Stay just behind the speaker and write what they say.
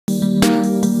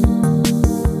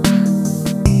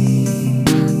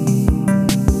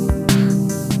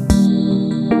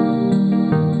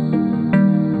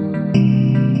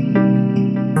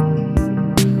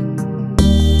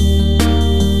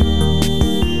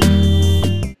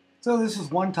So this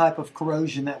is one type of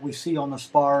corrosion that we see on the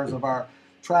spars of our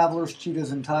travelers,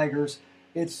 cheetahs, and tigers.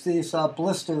 It's these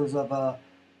blisters of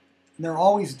they're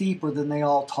always deeper than they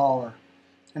all taller.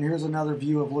 And here's another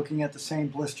view of looking at the same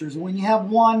blisters. When you have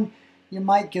one, you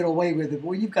might get away with it. But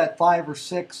when you've got 5 or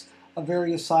 6 of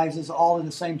various sizes, all in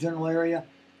the same general area,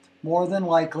 more than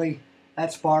likely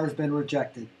that spar has been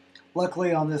rejected.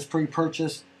 Luckily, on this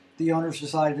pre-purchase, the owners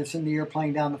decided to send the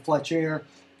airplane down to Fletch Air,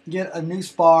 get a new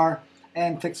spar,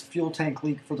 and fix a fuel tank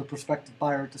leak for the prospective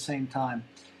buyer at the same time.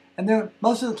 And then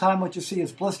most of the time what you see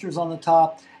is blisters on the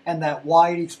top and that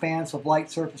wide expanse of light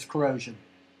surface corrosion.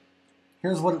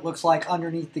 Here's what it looks like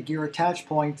underneath the gear attach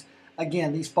points.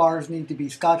 Again, these spars need to be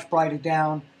Scotch-Brighted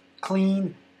down,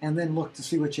 clean, and then look to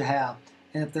see what you have.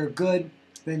 And if they're good,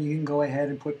 then you can go ahead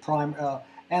and put anodize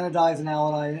and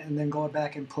alanize, and then go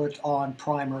back and put on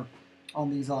primer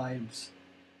on these items.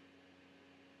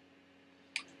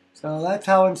 So that's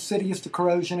how insidious the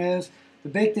corrosion is. The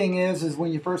big thing is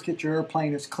when you first get your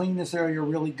airplane, is clean this area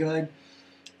really good,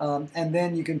 and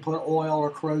then you can put oil or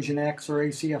Corrosion X or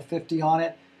ACF 50 on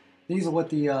it. These are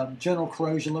what the general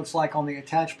corrosion looks like on the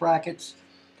attach brackets.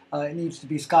 It needs to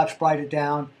be Scotch-Brighted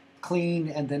down, clean,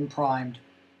 and then primed.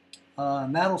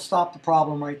 And that'll stop the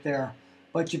problem right there.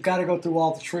 But you've got to go through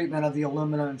all the treatment of the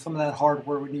aluminum, and some of that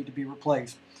hardware would need to be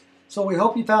replaced. So we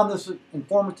hope you found this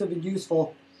informative and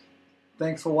useful.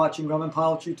 Thanks for watching Grumman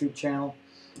Pilot's YouTube channel.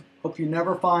 Hope you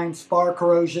never find spar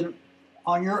corrosion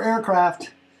on your aircraft.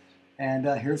 And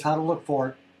here's how to look for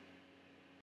it.